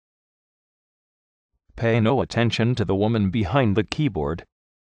pay no attention to the woman behind the keyboard.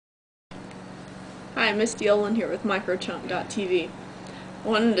 Hi, Misty Olin here with microchunktv. I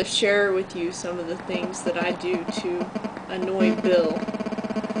wanted to share with you some of the things that I do to annoy Bill.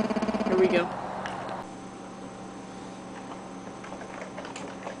 Here we go.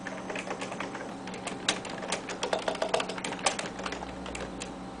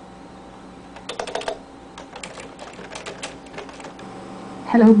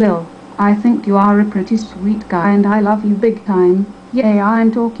 Hello Bill, I think you are a pretty sweet guy and I love you big time. Yeah,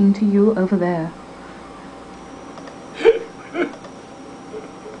 I'm talking to you over there.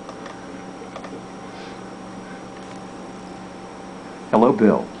 Hello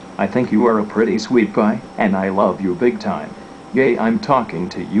Bill, I think you are a pretty sweet guy, and I love you big time. Yay, I'm talking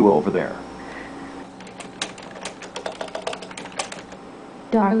to you over there.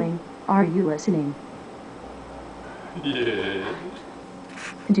 Darling, are you listening? Yeah.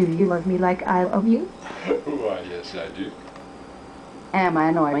 Do you love me like I love you? Why, yes, I do. Am I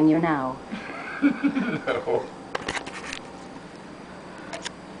annoying you now? No.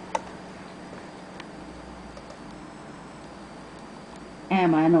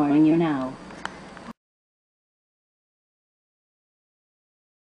 Am I annoying you now?